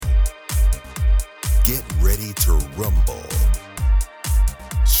Get ready to rumble.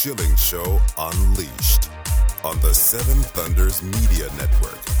 Shilling Show Unleashed on the Seven Thunders Media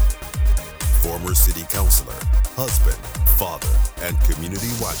Network. Former city councilor, husband, father, and community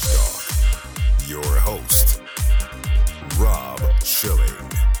watchdog. Your host, Rob Shilling.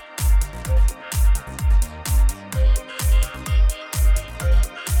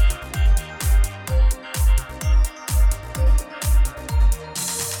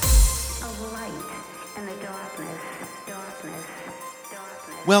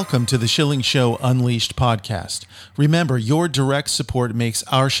 Welcome to the Shilling Show Unleashed podcast. Remember, your direct support makes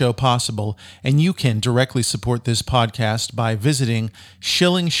our show possible, and you can directly support this podcast by visiting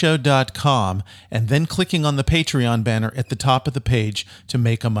shillingshow.com and then clicking on the Patreon banner at the top of the page to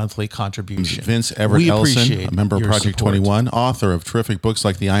make a monthly contribution. Vince Everett, Ellison, a member of Project support. 21, author of terrific books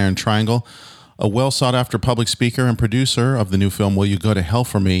like The Iron Triangle, a well-sought-after public speaker and producer of the new film, Will You Go to Hell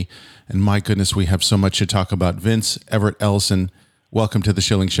for Me? And my goodness, we have so much to talk about. Vince Everett, Ellison, welcome to the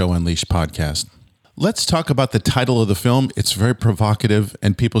Shilling Show Unleashed podcast. Let's talk about the title of the film. It's very provocative,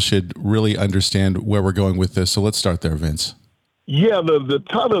 and people should really understand where we're going with this. So let's start there, Vince. Yeah, the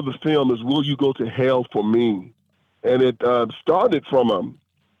title of the film is "Will You Go to Hell for Me?" And it started from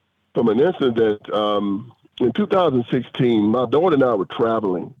an incident in 2016. My daughter and I were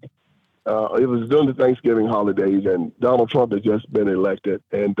traveling. It was during the Thanksgiving holidays, and Donald Trump had just been elected,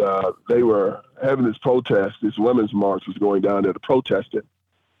 and they were having this protest. This women's march was going down there to protest it.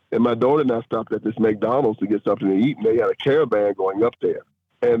 And my daughter and I stopped at this McDonald's to get something to eat, and they had a caravan going up there.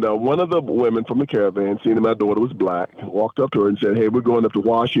 And one of the women from the caravan, seeing that my daughter was black, walked up to her and said, "Hey, we're going up to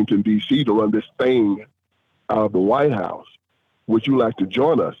Washington, D.C. to run this thing out of the White House. Would you like to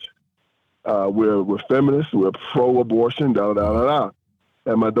join us? We're feminists, we're pro-abortion, da-da-da-da-da."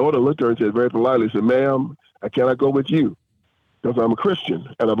 And my daughter looked at her and said very politely, said, "Ma'am, I cannot go with you because I'm a Christian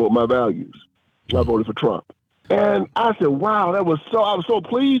and I vote my values." I voted for Trump. And I said, wow, I was so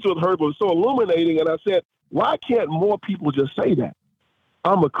pleased with her, but it was so illuminating. And I said, why can't more people just say that?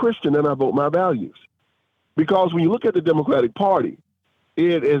 I'm a Christian and I vote my values. Because when you look at the Democratic Party,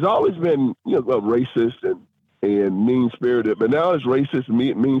 it has always been, racist and mean-spirited, but now it's racist,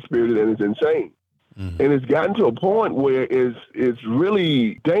 mean-spirited, and it's insane. Mm-hmm. And it's gotten to a point where it's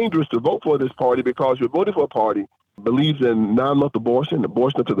really dangerous to vote for this party because you're voting for a party that believes in 9-month abortion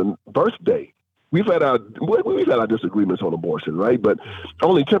up to the birthday. We've had our disagreements on abortion, right? But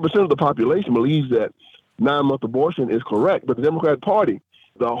only 10% of the population believes that 9-month abortion is correct. But the Democratic Party,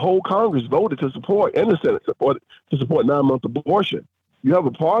 the whole Congress voted to support, and the Senate supported to support 9-month abortion. You have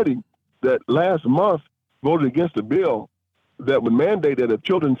a party that last month voted against a bill that would mandate that if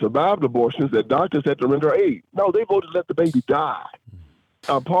children survived abortions, that doctors had to render aid. No, they voted to let the baby die.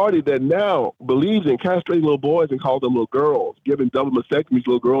 A party that now believes in castrating little boys and call them little girls, giving double mastectomies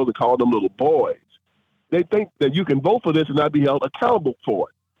to little girls and call them little boys. They think that you can vote for this and not be held accountable for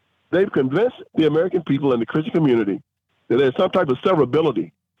it. They've convinced the American people and the Christian community that there's some type of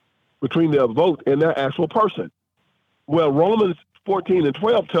severability between their vote and their actual person. Well, Romans 14 and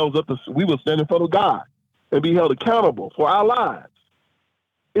 12 tells us we will stand in front of God and be held accountable for our lives.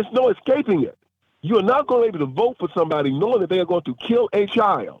 It's no escaping it. You are not going to be able to vote for somebody knowing that they are going to kill a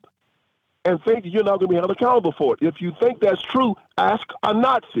child and think that you're not going to be held accountable for it. If you think that's true, ask a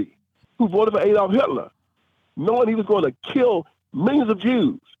Nazi who voted for Adolf Hitler, knowing he was going to kill millions of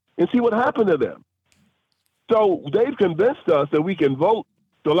Jews, and see what happened to them. So they've convinced us that we can vote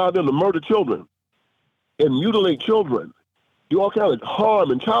to allow them to murder children and mutilate children, do all kinds of harm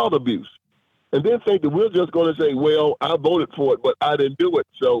and child abuse, and then think that we're just going to say, well, I voted for it, but I didn't do it,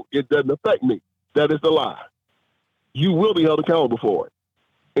 so it doesn't affect me. That is the lie. You will be held accountable for it.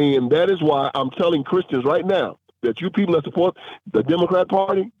 And that is why I'm telling Christians right now that you people that support the Democrat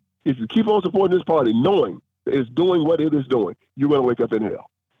Party, if you keep on supporting this party, knowing it's doing what it is doing, you're going to wake up in hell.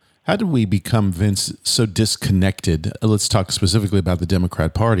 How did we become, Vince, so disconnected? Let's talk specifically about the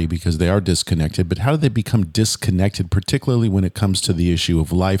Democrat Party because they are disconnected, but how did they become disconnected, particularly when it comes to the issue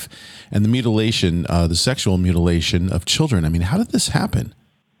of life and the mutilation, the sexual mutilation of children? I mean, how did this happen?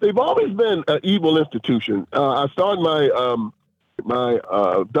 They've always been an evil institution. I started my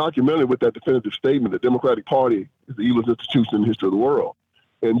documentary with that definitive statement: the Democratic Party is the evilest institution in the history of the world.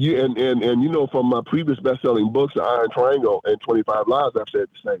 And you know from my previous best-selling books, The Iron Triangle and 25 Lies, I've said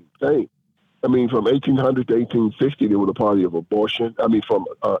the same thing. I mean, from 1800 to 1860, they were the party of abortion. I mean, from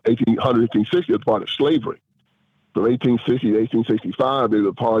 1800 to 1860, they were the party of slavery. From 1860 to 1865, they were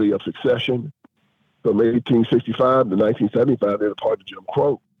the party of succession. From 1865 to 1975, they were the party of Jim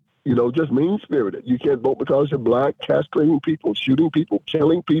Crow. Just mean-spirited. You can't vote because you're black, castrating people, shooting people,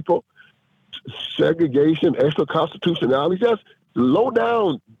 killing people, segregation, extra constitutionality, just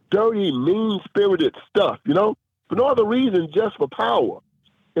low-down dirty, mean-spirited stuff, for no other reason, just for power.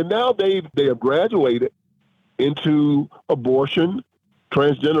 And now they have graduated into abortion,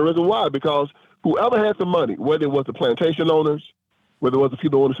 transgenderism. Why? Because whoever had the money, whether it was the plantation owners, whether it was the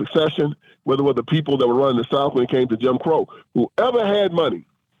people in succession, whether it was the people that were running the South when it came to Jim Crow, whoever had money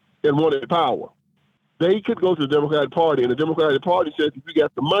and wanted power, they could go to the Democratic Party, and the Democratic Party says, if you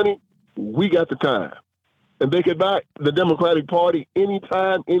got the money, we got the time. And they could buy the Democratic Party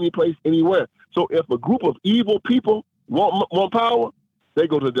anytime, any place, anywhere. So if a group of evil people want power, they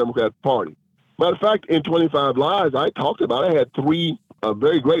go to the Democratic Party. Matter of fact, in 25 Lives, I had three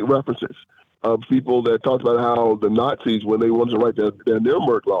very great references of people that talked about how the Nazis, when they wanted to write their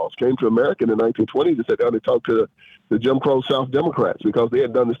Nuremberg laws, came to America in the 1920s and said, they talked to the Jim Crow South Democrats because they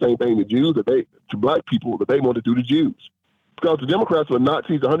had done the same thing to Jews, to black people, that they wanted to do to Jews. Because the Democrats were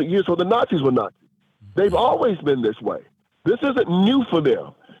Nazis 100 years, so the Nazis were Nazis. They've always been this way. This isn't new for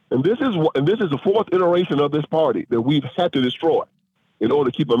them. And this is the fourth iteration of this party that we've had to destroy in order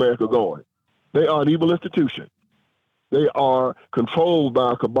to keep America going. They are an evil institution. They are controlled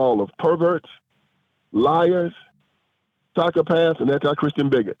by a cabal of perverts, liars, psychopaths, and anti-Christian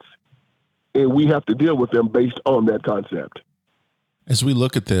bigots. And we have to deal with them based on that concept. As we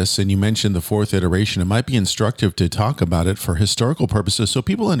look at this, and you mentioned the fourth iteration, it might be instructive to talk about it for historical purposes so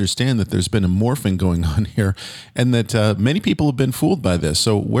people understand that there's been a morphing going on here and that many people have been fooled by this.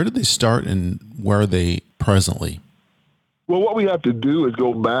 So where did they start and where are they presently? Well, what we have to do is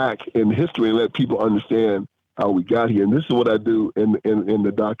go back in history and let people understand how we got here. And this is what I do in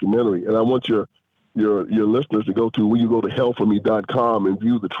the documentary. And I want your listeners to go to hellforme.com and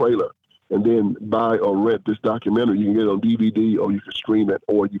view the trailer and then buy or rent this documentary. You can get it on DVD or you can stream it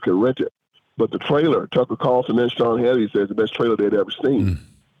or you can rent it. But the trailer, Tucker Carlson and Sean Hannity says the best trailer they'd ever seen.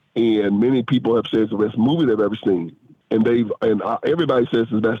 And many people have said it's the best movie they've ever seen. And everybody says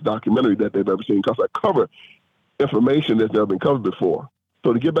it's the best documentary that they've ever seen because I cover information that's never been covered before.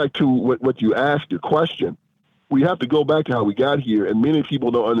 So to get back to what you asked, your question, we have to go back to how we got here, and many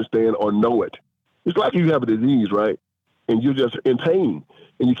people don't understand or know it. It's like you have a disease, right? And you're just in pain.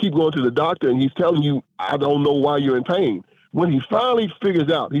 And you keep going to the doctor, and he's telling you, I don't know why you're in pain. When he finally figures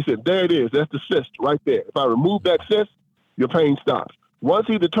out, he said, there it is. That's the cyst right there. If I remove that cyst, your pain stops. Once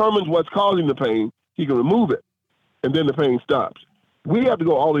he determines what's causing the pain, he can remove it, and then the pain stops. We have to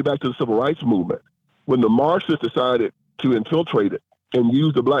go all the way back to the Civil Rights Movement, when the Marxists decided to infiltrate it and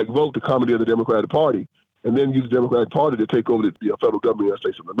use the black vote to commandeer the Democratic Party, and then use the Democratic Party to take over the federal government of the United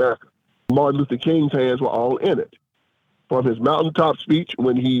States of America. Martin Luther King's hands were all in it. From his mountaintop speech,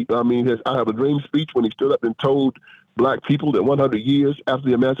 his I Have a Dream speech, when he stood up and told black people that 100 years after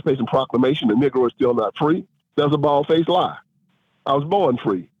the Emancipation Proclamation, the Negro is still not free, that was a bald-faced lie. I was born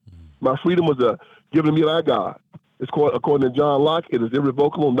free. My freedom was given to me by God. It's called, according to John Locke, it is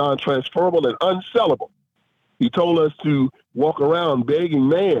irrevocable, non-transferable, and unsellable. He told us to walk around begging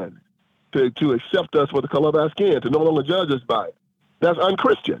man to accept us for the color of our skin, to no longer judge us by it. That's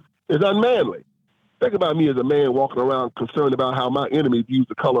unchristian. It's unmanly. Think about me as a man walking around concerned about how my enemy views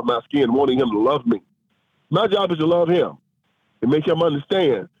the color of my skin, wanting him to love me. My job is to love him and make him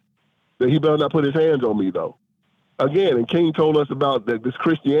understand that he better not put his hands on me, though. Again, and King told us about that this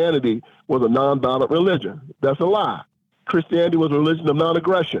Christianity was a nonviolent religion. That's a lie. Christianity was a religion of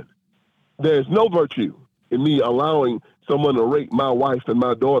non-aggression. There's no virtue in me allowing someone to rape my wife and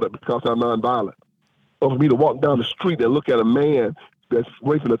my daughter because I'm nonviolent. Or for me to walk down the street and look at a man that's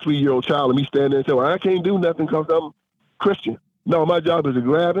raping a 3-year-old child and me stand there and say, well, I can't do nothing because I'm Christian. No, my job is to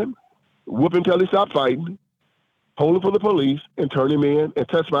grab him, whoop him till he stops fighting, hold him for the police, and turn him in and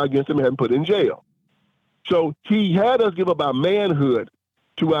testify against him and have him put in jail. So he had us give up our manhood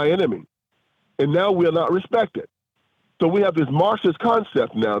to our enemy, and now we are not respected. So we have this Marxist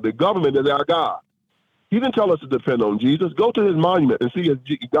concept now that government is our God. He didn't tell us to depend on Jesus. Go to his monument and see his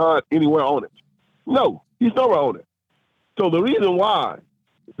God anywhere on it. No, he's nowhere on it. So the reason why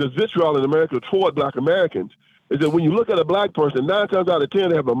there's vitriol in America toward black Americans is that when you look at a black person, 9 times out of 10,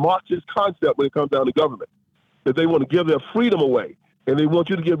 they have a Marxist concept when it comes down to government, that they want to give their freedom away, and they want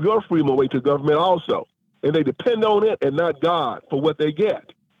you to give your freedom away to government also. And they depend on it and not God for what they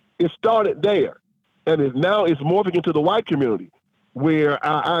get. It started there, and it's morphing into the white community, where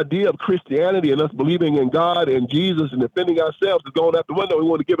our idea of Christianity and us believing in God and Jesus and defending ourselves is going out the window. We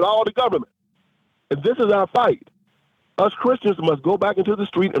want to give it all to government. And this is our fight. Us Christians must go back into the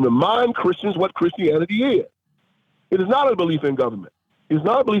street and remind Christians what Christianity is. It is not a belief in government. It's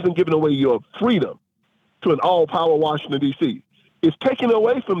not a belief in giving away your freedom to an all-power Washington, D.C. It's taking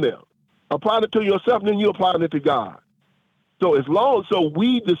away from them. Apply it to yourself, and then you apply it to God. So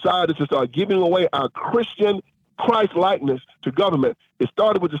we decided to start giving away our Christian Christ-likeness to government. It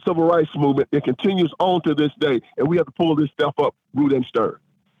started with the civil rights movement. It continues on to this day, and we have to pull this stuff up, root and stir.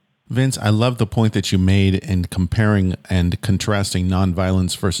 Vince, I love the point that you made in comparing and contrasting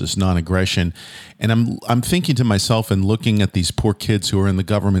nonviolence versus non-aggression. And I'm thinking to myself and looking at these poor kids who are in the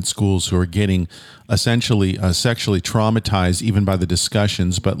government schools who are getting essentially sexually traumatized even by the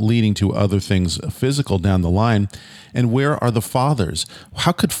discussions, but leading to other things physical down the line. And where are the fathers?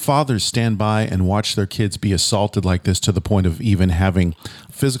 How could fathers stand by and watch their kids be assaulted like this to the point of even having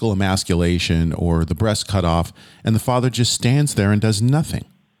physical emasculation or the breast cut off, and the father just stands there and does nothing?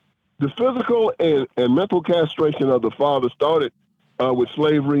 The physical and mental castration of the father started with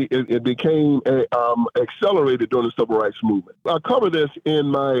slavery. It became accelerated during the civil rights movement. I cover this in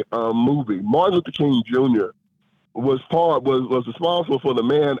my movie. Martin Luther King Jr. was responsible for the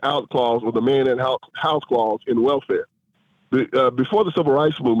man out clause or the man in house clause in welfare. Before the civil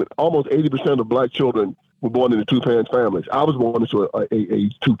rights movement, almost 80% of black children were born into two-parent families. I was born into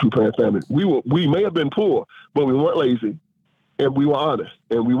a two-parent family. We may have been poor, but we weren't lazy. And we were honest,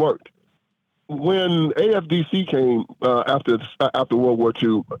 and we worked. When AFDC came after World War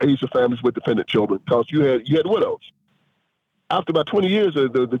II, Asian families with dependent children, because you had widows. After about 20 years,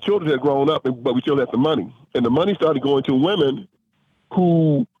 the children had grown up, but we still had the money. And the money started going to women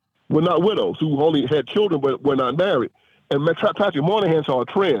who were not widows, who only had children but were not married. And Patrick Moynihan saw a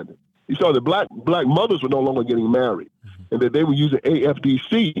trend. He saw that black mothers were no longer getting married, and that they were using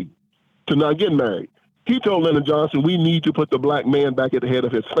AFDC to not get married. He told Lyndon Johnson, we need to put the black man back at the head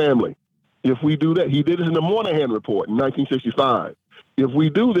of his family. If we do that, he did this in the Moynihan Report in 1965. If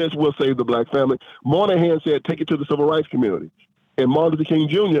we do this, we'll save the black family. Moynihan said, take it to the civil rights community. And Martin Luther King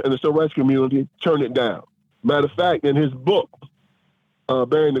Jr. and the civil rights community turned it down. Matter of fact, in his book,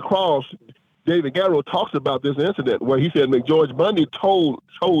 Bearing the Cross, David Garrow talks about this incident where he said George Bundy told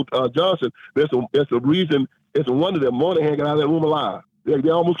Johnson, it's a wonder that Moynihan got out of that room alive. They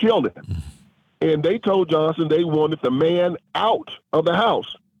almost killed him. And they told Johnson they wanted the man out of the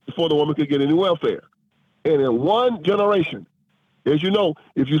house before the woman could get any welfare. And in one generation, as you know,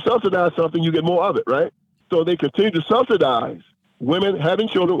 if you subsidize something, you get more of it, right? So they continue to subsidize women having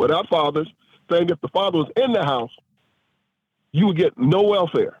children without fathers, saying if the father was in the house, you would get no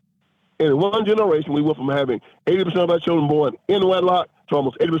welfare. And in one generation, we went from having 80% of our children born in wedlock to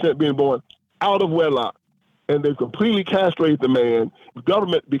almost 80% being born out of wedlock. And they've completely castrated the man. The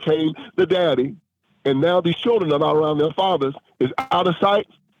government became the daddy. And now these children are not around their fathers is out of sight,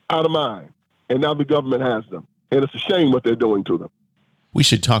 out of mind. And now the government has them. And it's a shame what they're doing to them. We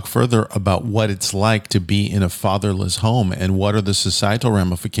should talk further about what it's like to be in a fatherless home and what are the societal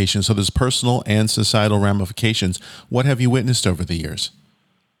ramifications. So there's personal and societal ramifications. What have you witnessed over the years?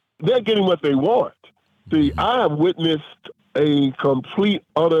 They're getting what they want. See, I have witnessed a complete,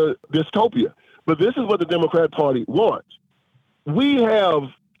 utter dystopia. But this is what the Democrat Party wants. We have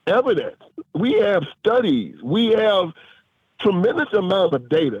evidence. We have studies. We have tremendous amount of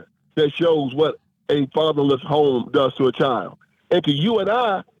data that shows what a fatherless home does to a child. And to you and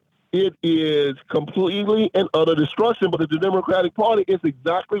I, it is completely and utter destruction, but the Democratic Party is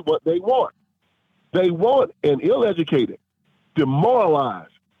exactly what they want. They want an ill-educated,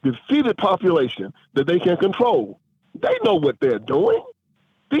 demoralized, defeated population that they can control. They know what they're doing.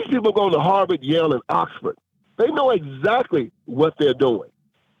 These people go to Harvard, Yale, and Oxford. They know exactly what they're doing.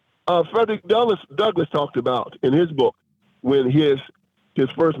 Frederick Douglass talked about in his book when his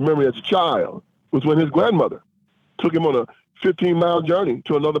first memory as a child was when his grandmother took him on a 15-mile journey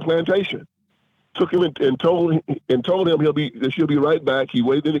to another plantation. Took him and told him that she'll be right back. He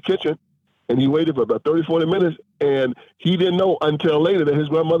waited in the kitchen, and he waited for about 30, 40 minutes, and he didn't know until later that his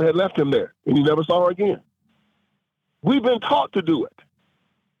grandmother had left him there, and he never saw her again. We've been taught to do it.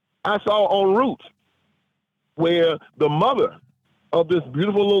 I saw on Roots where the mother of this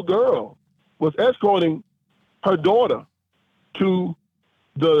beautiful little girl was escorting her daughter to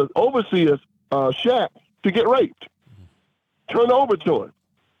the overseer's shack to get raped, turned over to him.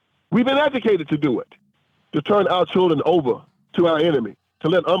 We've been educated to do it, to turn our children over to our enemy, to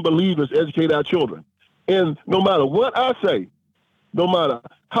let unbelievers educate our children. And no matter what I say, no matter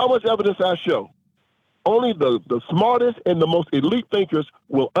how much evidence I show, only the smartest and the most elite thinkers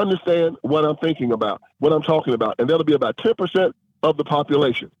will understand what I'm thinking about, what I'm talking about. And that'll be about 10% of the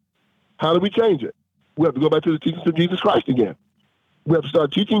population. How do we change it? We have to go back to the teachings of Jesus Christ again. We have to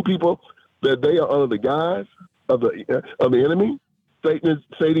start teaching people that they are under the guise of the enemy.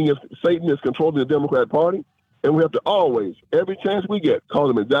 Satan is controlling the Democrat Party. And we have to always, every chance we get, call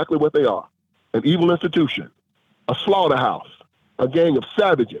them exactly what they are. An evil institution, a slaughterhouse, a gang of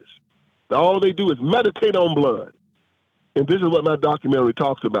savages. All they do is meditate on blood. And this is what my documentary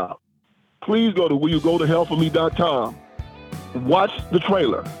talks about. please go to willyougotohellforme.com, watch the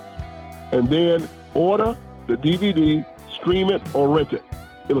trailer, and then order the DVD, stream it, or rent it.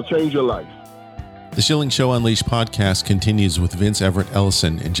 It'll change your life. The Schilling Show Unleashed podcast continues with Vince Everett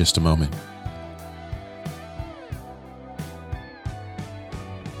Ellison in just a moment.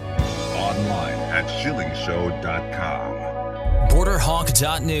 Online at shillingshow.com.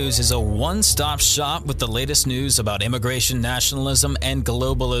 BorderHawk.news is a one-stop shop with the latest news about immigration nationalism and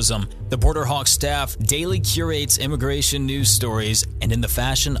globalism. The Border Hawk staff daily curates immigration news stories and, in the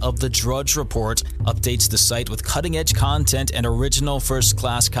fashion of the Drudge Report, updates the site with cutting-edge content and original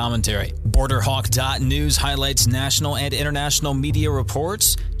first-class commentary. BorderHawk.news highlights national and international media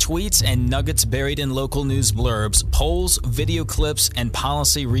reports, tweets, and nuggets buried in local news blurbs, polls, video clips, and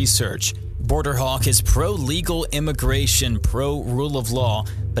policy research. Border Hawk is pro-legal immigration, pro-rule of law,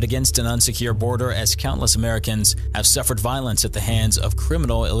 but against an unsecure border, as countless Americans have suffered violence at the hands of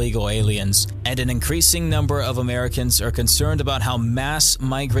criminal illegal aliens. And an increasing number of Americans are concerned about how mass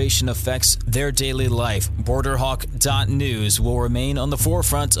migration affects their daily life. BorderHawk.news will remain on the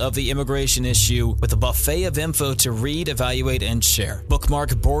forefront of the immigration issue with a buffet of info to read, evaluate, and share.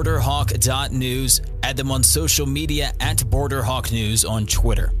 Bookmark BorderHawk.news. Add them on social media at BorderHawkNews on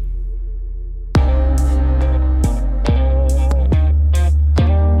Twitter.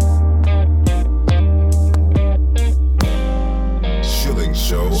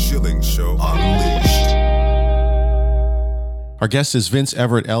 Schilling Show Unleashed. Our guest is Vince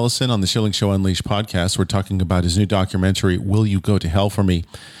Everett Ellison on the Schilling Show Unleashed podcast. We're talking about his new documentary, Will You Go to Hell for Me?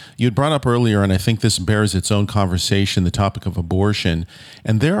 You had brought up earlier, and I think this bears its own conversation, the topic of abortion.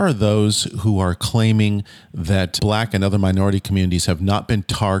 And there are those who are claiming that Black and other minority communities have not been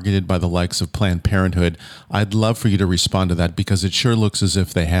targeted by the likes of Planned Parenthood. I'd love for you to respond to that, because it sure looks as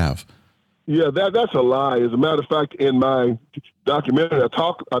if they have. Yeah, that's a lie. As a matter of fact, in my documentary, I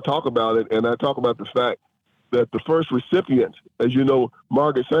talk about it, and I talk about the fact that the first recipient, as you know,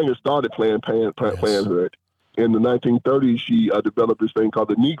 Margaret Sanger started Planned Parenthood. In the 1930s, she developed this thing called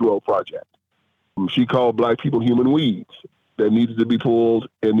the Negro Project. She called Black people human weeds that needed to be pulled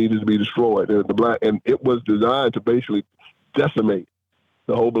and needed to be destroyed. And it was designed to basically decimate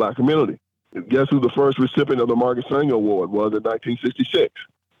the whole Black community. And guess who the first recipient of the Margaret Sanger Award was in 1966?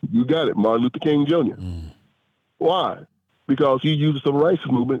 You got it, Martin Luther King Jr. Why? Because he used the civil rights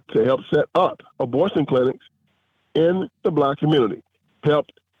movement to help set up abortion clinics in the Black community,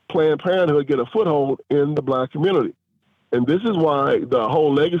 helped Planned Parenthood get a foothold in the Black community. And this is why the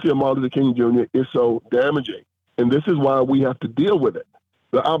whole legacy of Martin Luther King Jr. is so damaging. And this is why we have to deal with it.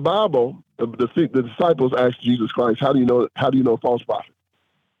 Our Bible, the disciples asked Jesus Christ, how do you know false prophets?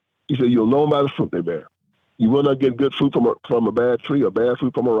 He said, you'll know them by the fruit they bear. You will not get good fruit from a bad tree or bad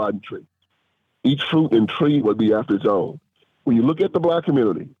fruit from a rotten tree. Each fruit and tree would be after its own. When you look at the Black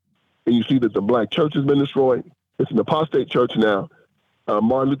community and you see that the Black church has been destroyed, it's an apostate church now.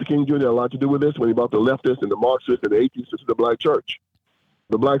 Martin Luther King Jr. had a lot to do with this when he brought the leftists and the Marxists and the atheists to the Black church.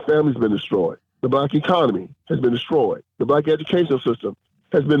 The Black family's been destroyed. The Black economy has been destroyed. The Black educational system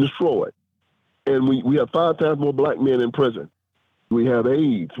has been destroyed. And we have 5 times more Black men in prison. We have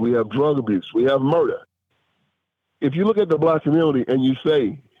AIDS. We have drug abuse. We have murder. If you look at the Black community and you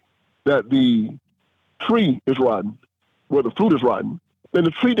say that the tree is rotten, where the fruit is rotten, then the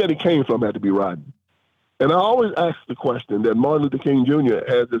tree that it came from had to be rotten. And I always ask the question that Martin Luther King Jr.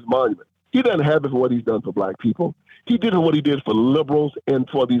 has this monument. He doesn't have it for what he's done for Black people. He did what he did for liberals and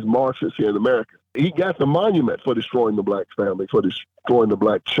for these Marxists here in America. He got the monument for destroying the Black family, for destroying the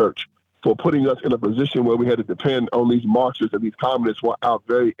Black church, for putting us in a position where we had to depend on these Marxists and these communists for our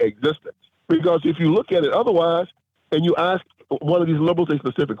very existence. Because if you look at it otherwise, and you ask one of these liberals a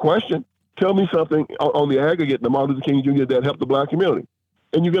specific question, tell me something on the aggregate, the Martin Luther King Jr. that helped the Black community,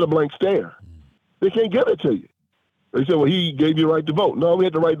 and you get a blank stare. They can't give it to you. They say, well, he gave you the right to vote. No, we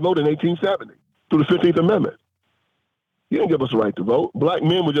had the right to vote in 1870 through the 15th Amendment. He didn't give us the right to vote. Black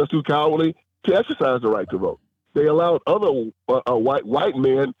men were just too cowardly to exercise the right to vote. They allowed other white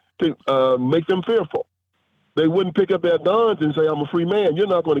men to make them fearful. They wouldn't pick up their guns and say, I'm a free man. You're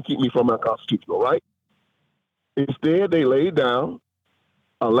not going to keep me from my constitutional right. Instead, they laid down,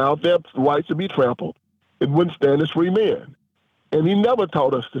 allowed their rights to be trampled, and wouldn't stand as free men. And he never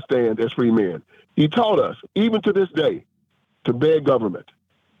taught us to stand as free men. He taught us, even to this day, to beg government.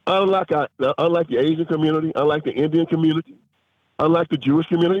 Unlike the Asian community, unlike the Indian community, unlike the Jewish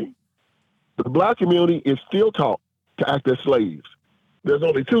community, the Black community is still taught to act as slaves. There's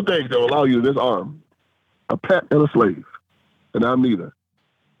only 2 things that will allow you to disarm: a pet and a slave. And I'm neither.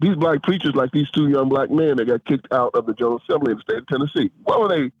 These Black preachers, like these 2 young Black men that got kicked out of the General Assembly in the state of Tennessee, what were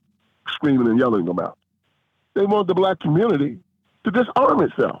they screaming and yelling about? They want the Black community to disarm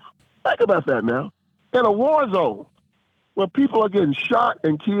itself. Think about that now. In a war zone where people are getting shot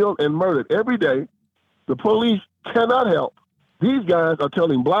and killed and murdered every day, the police cannot help. These guys are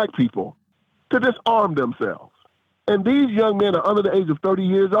telling black people to disarm themselves. And these young men are under the age of 30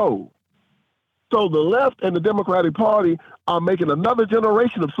 years old. So the left and the Democratic Party are making another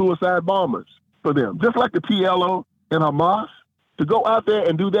generation of suicide bombers for them, just like the PLO and Hamas, to go out there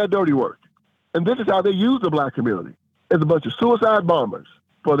and do their dirty work. And this is how they use the black community, as a bunch of suicide bombers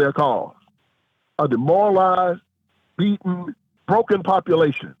for their cause. A demoralized, beaten, broken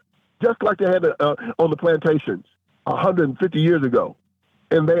population, just like they had on the plantations 150 years ago.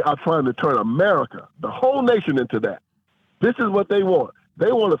 And they are trying to turn America, the whole nation, into that. This is what they want.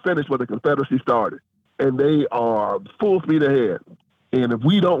 They want to finish what the Confederacy started, and they are full speed ahead. And if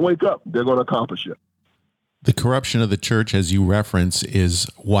we don't wake up, they're going to accomplish it. The corruption of the church, as you reference, is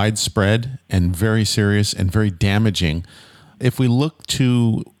widespread and very serious and very damaging. If we look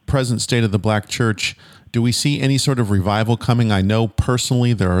to present state of the black church, do we see any sort of revival coming? I know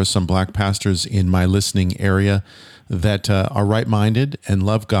personally there are some black pastors in my listening area that are right-minded and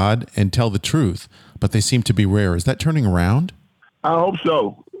love God and tell the truth, but they seem to be rare. Is that turning around? I hope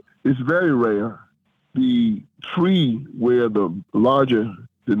so. It's very rare. The tree where the larger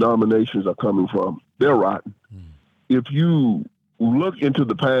denominations are coming from, they're rotten. If you look into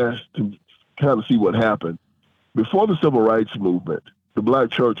the past to kind of see what happened, before the civil rights movement, the black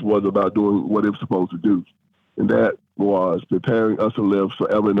church was about doing what it was supposed to do, and that was preparing us to live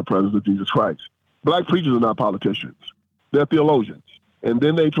forever in the presence of Jesus Christ. Black preachers are not politicians. They're theologians. And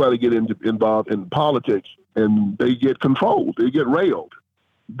then they try to get involved in politics, and they get controlled. They get railed.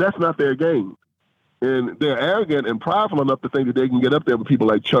 That's not their game. And they're arrogant and prideful enough to think that they can get up there with people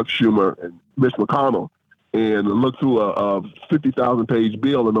like Chuck Schumer and Mitch McConnell and look through a 50,000-page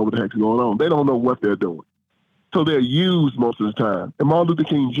bill and know what the heck's going on. They don't know what they're doing. So they're used most of the time. And Martin Luther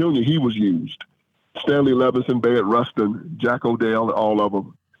King Jr., he was used. Stanley Levinson, Bayard Rustin, Jack O'Dell, all of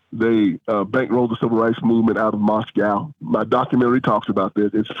them. They bankrolled the civil rights movement out of Moscow. My documentary talks about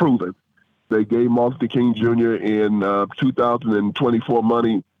this. It's proven. They gave Martin Luther King Jr. in 2024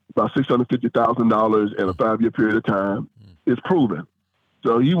 money, about $650,000 in a 5-year period of time. It's proven.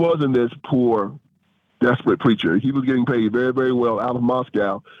 So he wasn't this poor, desperate preacher. He was getting paid very, very well out of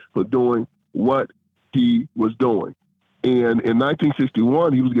Moscow for doing what he was doing. And in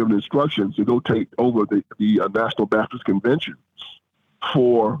 1961, he was given instructions to go take over the National Baptist Convention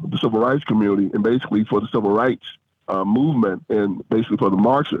for the civil rights community and basically for the civil rights movement and basically for the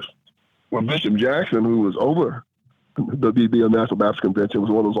Marxists. Well, Bishop Jackson, who was over the National Baptist Convention, was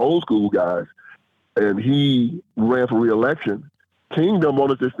one of those old school guys, and he ran for re-election. Kingdom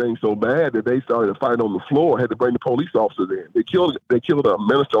wanted this thing so bad that they started to fight on the floor, had to bring the police officers in. They killed a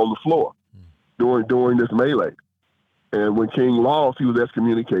minister on the floor during this melee. And when King lost, he was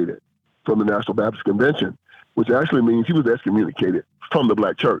excommunicated from the National Baptist Convention, which actually means he was excommunicated from the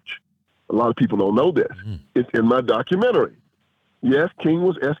black church. A lot of people don't know this. It's in my documentary. Yes, King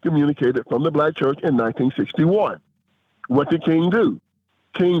was excommunicated from the black church in 1961. What did King do?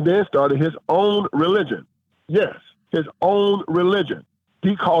 King then started his own religion. Yes, his own religion.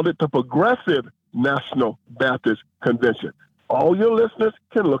 He called it the Progressive National Baptist Convention. All your listeners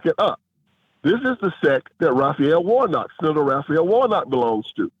can look it up. This is the sect that Raphael Warnock, Senator Raphael Warnock,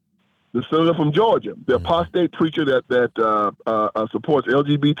 belongs to. The senator from Georgia, the apostate preacher that supports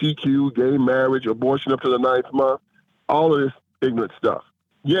LGBTQ, gay marriage, abortion up to the 9th month, all of this ignorant stuff.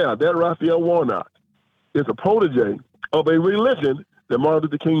 Yeah, that Raphael Warnock is a protege of a religion that Martin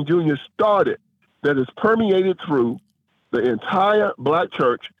Luther King Jr. started that is permeated through the entire black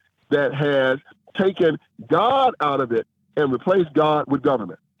church that has taken God out of it and replaced God with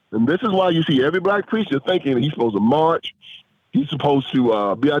government. And this is why you see every black preacher thinking he's supposed to march, he's supposed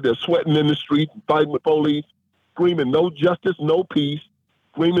to be out there sweating in the streets, fighting with police, screaming no justice, no peace,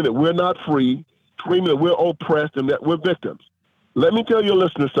 screaming that we're not free, screaming that we're oppressed and that we're victims. Let me tell your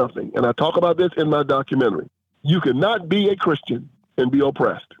listeners something, and I talk about this in my documentary. You cannot be a Christian and be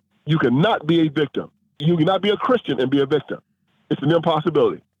oppressed. You cannot be a victim. You cannot be a Christian and be a victim. It's an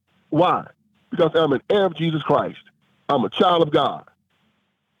impossibility. Why? Because I'm an heir of Jesus Christ. I'm a child of God.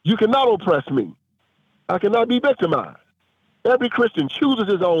 You cannot oppress me. I cannot be victimized. Every Christian chooses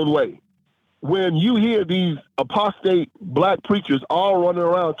his own way. When you hear these apostate black preachers all running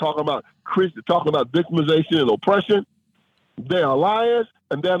around talking about victimization and oppression, they are liars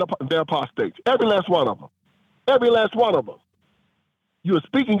and they're apostates. Every last one of them. Every last one of them. You are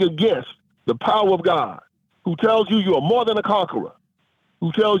speaking against the power of God, who tells you you are more than a conqueror,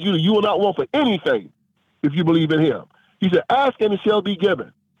 who tells you that you will not want for anything if you believe in him. He said, ask and it shall be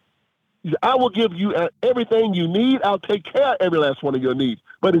given. He said, I will give you everything you need. I'll take care of every last one of your needs.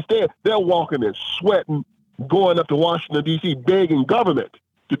 But instead, they're walking and sweating, going up to Washington, D.C., begging government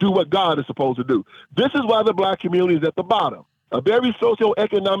to do what God is supposed to do. This is why the black community is at the bottom, a very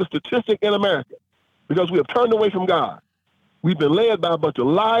socioeconomic statistic in America, because we have turned away from God. We've been led by a bunch of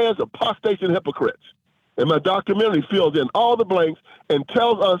liars, apostates, and hypocrites. And my documentary fills in all the blanks and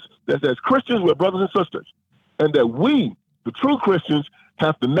tells us that as Christians, we're brothers and sisters, and that we, the true Christians,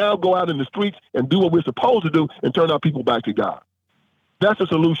 have to now go out in the streets and do what we're supposed to do and turn our people back to God. That's the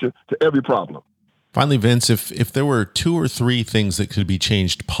solution to every problem. Finally, Vince, if there were 2 or 3 things that could be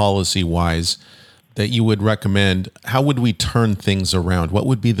changed policy-wise that you would recommend, how would we turn things around? What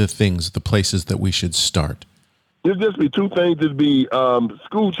would be the places that we should start? It'd just be 2 things. It'd be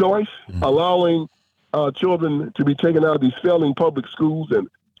school choice, allowing children to be taken out of these failing public schools and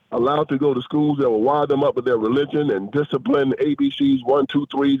allowed to go to schools that will wire them up with their religion and discipline ABCs, 1, 2,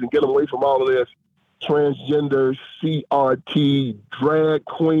 3s, and get them away from all of this transgender, CRT, drag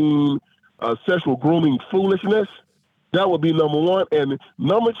queen, sexual grooming foolishness. That would be number 1. And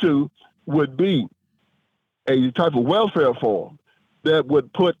number 2 would be a type of welfare reform that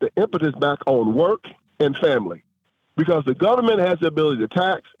would put the impetus back on work and family, because the government has the ability to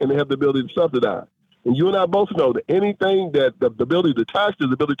tax and they have the ability to subsidize. And you and I both know that anything that the ability to tax is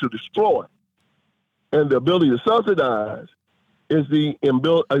the ability to destroy, and the ability to subsidize is the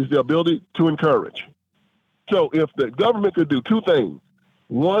ability to encourage. So if the government could do 2 things,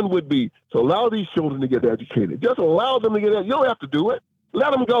 one would be to allow these children to get educated. Just allow them to get educated. You don't have to do it.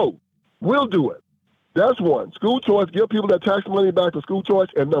 Let them go. We'll do it. That's one. School choice, give people that tax money back to school choice.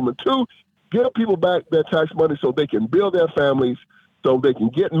 And number 2, give people back their tax money so they can build their families, so they can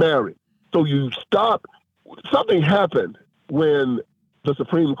get married. So you stop. Something happened when the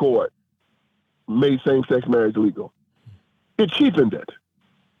Supreme Court made same-sex marriage legal. It cheapened it.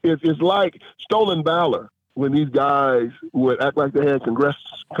 It's like stolen valor when these guys would act like they had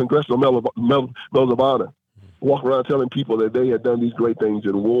congressional medals of honor, walk around telling people that they had done these great things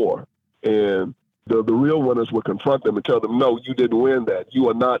in war. And the real winners would confront them and tell them, no, you didn't win that. You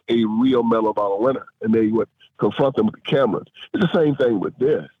are not a real Medal of Honor winner. And they would confront them with the cameras. It's the same thing with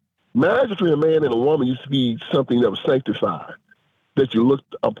this. Marriage between a man and a woman used to be something that was sanctified, that you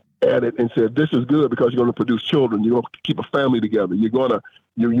looked up at it and said, this is good because you're going to produce children. You're going to keep a family together. You're going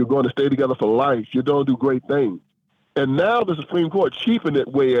to stay together for life. You're going to do great things. And now the Supreme Court cheapened it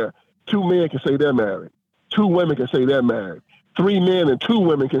where 2 men can say they're married. 2 women can say they're married. 3 men and 2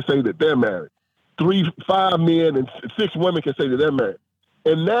 women can say that they're married. 5 men and 6 women can say that they're married.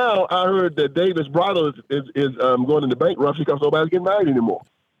 And now I heard that Davis Bridal is going into bankruptcy because nobody's getting married anymore.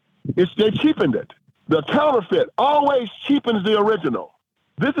 They cheapened it. The counterfeit always cheapens the original.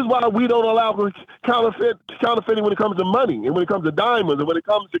 This is why we don't allow counterfeiting when it comes to money and when it comes to diamonds and when it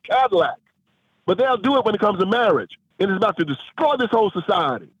comes to Cadillac. But they'll do it when it comes to marriage. And it's about to destroy this whole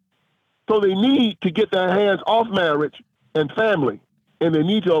society. So they need to get their hands off marriage and family. And they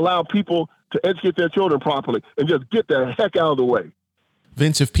need to allow people to educate their children properly and just get the heck out of the way.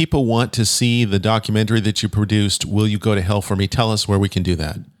 Vince, if people want to see the documentary that you produced, Will You Go to Hell for Me? Tell us where we can do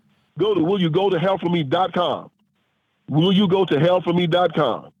that. Go to willyougotohellforme.com.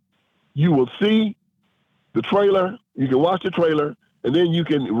 willyougotohellforme.com. You will see the trailer. You can watch the trailer, and then you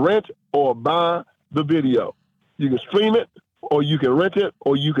can rent or buy the video. You can stream it, or you can rent it,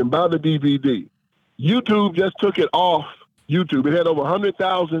 or you can buy the DVD. YouTube just took it off YouTube. It had over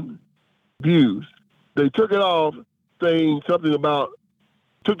 100,000 views. They took it off saying something about,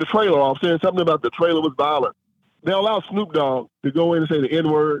 took the trailer off saying something about the trailer was violent. They allowed Snoop Dogg to go in and say the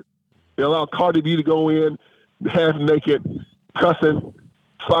N-word. They allowed Cardi B to go in half naked, cussing,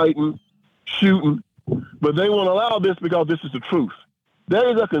 fighting, shooting. But they won't allow this because this is the truth. There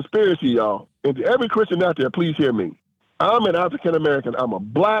is a conspiracy, y'all. And to every Christian out there, please hear me. I'm an African-American. I'm a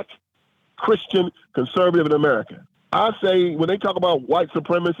black Christian conservative in America. I say, when they talk about white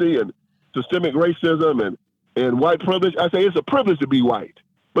supremacy and systemic racism and white privilege, I say it's a privilege to be white,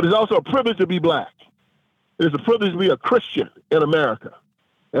 but it's also a privilege to be black. It's a privilege to be a Christian in America.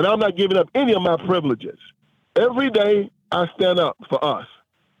 And I'm not giving up any of my privileges. Every day I stand up for us.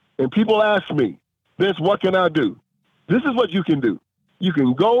 And people ask me, Vince, what can I do? This is what you can do. You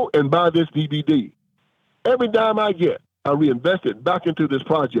can go and buy this DVD. Every dime I get, I reinvest it back into this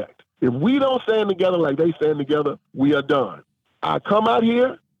project. If we don't stand together like they stand together, we are done. I come out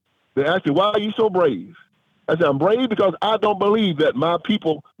here, they ask me, why are you so brave? I say, I'm brave because I don't believe that my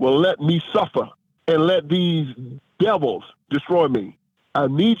people will let me suffer and let these devils destroy me. I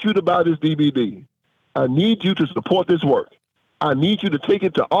need you to buy this DVD. I need you to support this work. I need you to take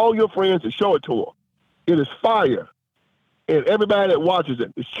it to all your friends and show it to them. It is fire. And everybody that watches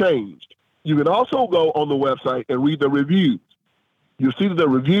it is changed. You can also go on the website and read the reviews. You see the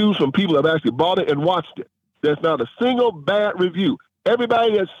reviews from people that have actually bought it and watched it. There's not a single bad review.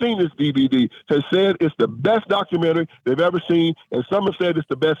 Everybody that's seen this DVD has said it's the best documentary they've ever seen, and some have said it's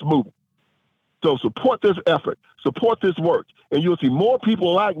the best movie. So support this effort, support this work, and you'll see more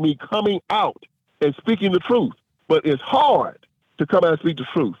people like me coming out and speaking the truth. But it's hard to come out and speak the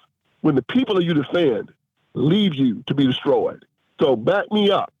truth when the people that you defend leave you to be destroyed. So back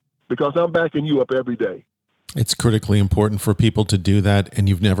me up, because I'm backing you up every day. It's critically important for people to do that, and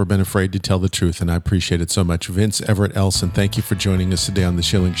you've never been afraid to tell the truth, and I appreciate it so much. Vince Everett Ellison, thank you for joining us today on the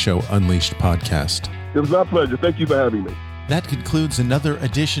Schilling Show Unleashed podcast. It was my pleasure. Thank you for having me. That concludes another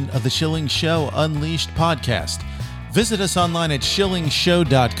edition of the Schilling Show Unleashed podcast. Visit us online at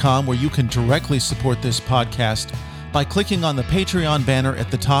shillingshow.com, where you can directly support this podcast by clicking on the Patreon banner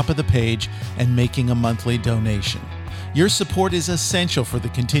at the top of the page and making a monthly donation. Your support is essential for the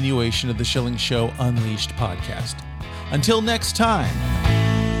continuation of the Schilling Show Unleashed podcast. Until next time.